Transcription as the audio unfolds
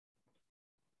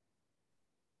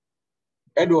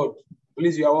Edward,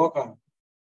 please, you are welcome.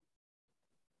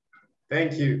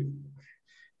 Thank you.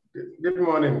 Good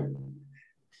morning.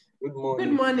 Good morning.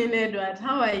 Good morning, Edward.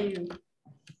 How are you?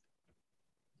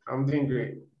 I'm doing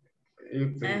great.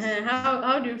 You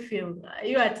How do you feel? Are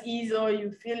you at ease or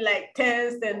you feel like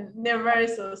tense and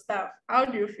nervous or stuff? How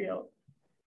do you feel?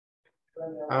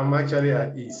 I'm actually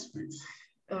at ease, please.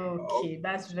 Okay,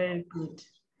 that's very good.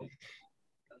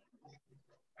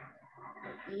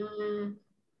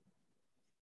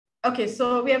 Okay,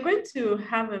 so we are going to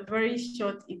have a very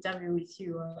short interview with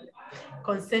you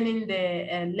concerning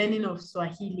the learning of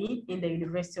Swahili in the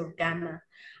University of Ghana.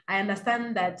 I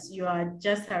understand that you are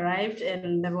just arrived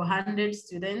and level 100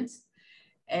 students,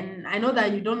 and I know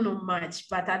that you don't know much,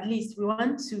 but at least we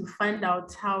want to find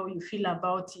out how you feel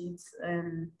about it.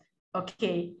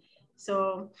 Okay,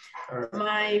 so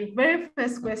my very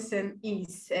first question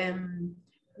is,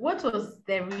 what was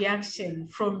the reaction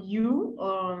from you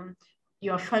or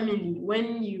your family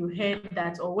when you heard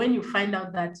that, or when you find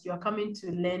out that you are coming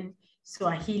to learn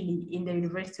Swahili in the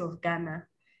University of Ghana?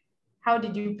 How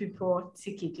did you people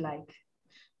take it like?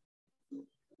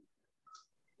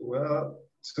 Well,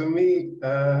 to me,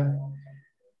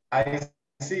 I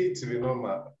see it to be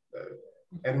normal.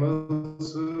 And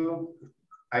also,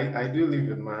 I do live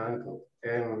with my uncle,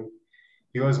 and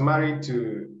he was married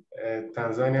to a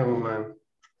Tanzanian woman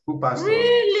who passed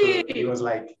Really? on. So he was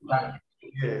like,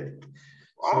 yeah.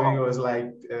 So he was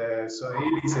like,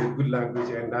 Swahili is a good language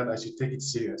and that I should take it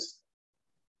serious.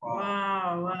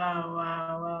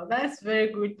 Wow. That's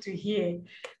very good to hear.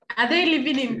 Are they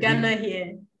living in Ghana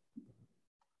here?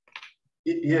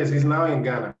 Yes, he's now in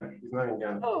Ghana. He's now in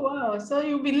Ghana. Oh, wow. So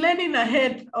you'll be learning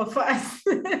ahead of us.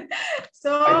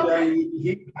 So actually,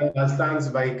 he understands,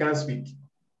 but he can't speak.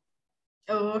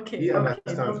 Oh, okay. He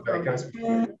understands, but I can't speak.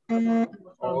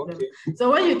 Okay. So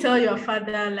when you tell your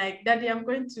father, like, Daddy, I'm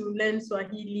going to learn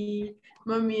Swahili,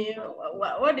 Mommy,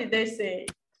 what did they say?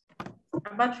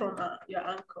 Apart from your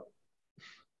uncle.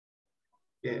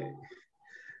 Yeah.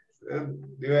 So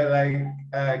they were like,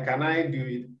 can I do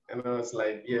it? And I was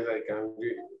like, yes, I can do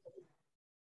it.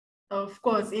 Of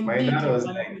course, indeed. My dad was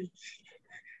like,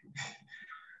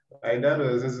 my dad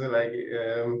was also like,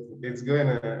 it's going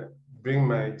to bring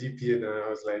my GPA down. I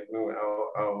was like, no,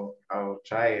 I'll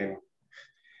try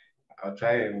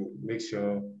and make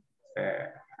sure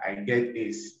I get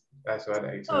A's. That's what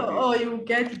I told him. Oh, you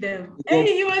get them.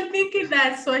 Hey, you were thinking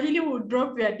that Swahili would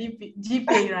drop your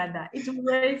GPA rather. It will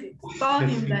raise it. Tell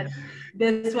him that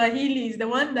the Swahili is the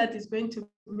one that is going to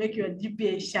make your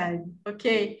GPA shine.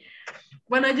 Okay.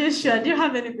 When I just sure, do you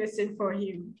have any question for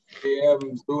him?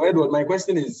 So Edward, my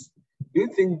question is, do you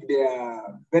think there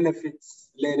are benefits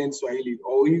learning Swahili,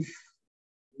 or if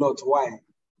not, why?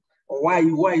 Or why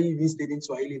you even studying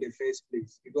Swahili in the first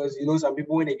place? Because you know, some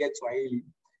people when they get Swahili,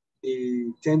 they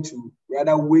tend to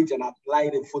rather wait and apply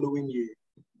the following year.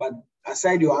 But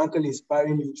aside your uncle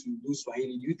inspiring you to do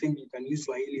Swahili, do you think you can use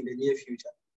Swahili in the near future?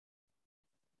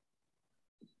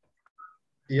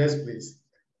 Yes, please.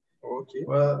 Okay.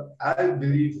 Well, I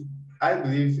believe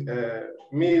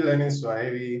me learning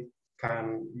Swahili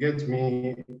can get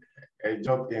me a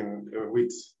job in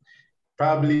with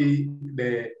probably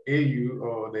the AU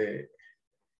or the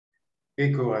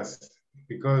ECOWAS,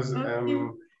 because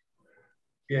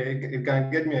yeah, it can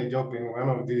get me a job in one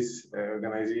of these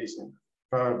organizations,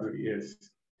 probably, yes.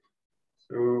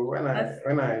 So when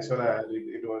I saw that,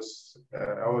 it was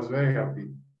I was very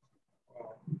happy.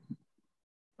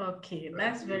 Okay,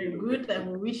 that's very good, and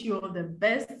we wish you all the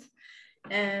best.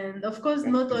 And of course,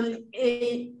 not only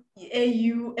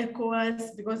AU,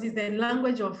 ECOWAS, because it's the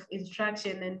language of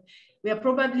instruction, and we are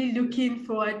probably looking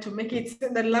forward to make it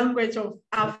the language of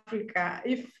Africa,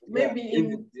 if maybe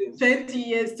in 20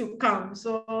 years to come.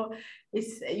 So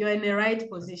you're in the right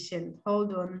position.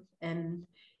 Hold on, and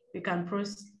we can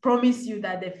promise you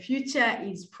that the future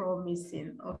is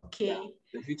promising. Okay.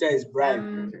 The future is bright.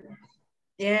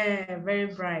 Yeah, very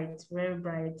bright, very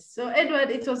bright. So Edward,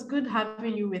 it was good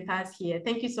having you with us here.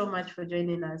 Thank you so much for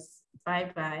joining us.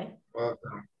 Bye-bye.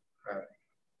 Welcome. Bye.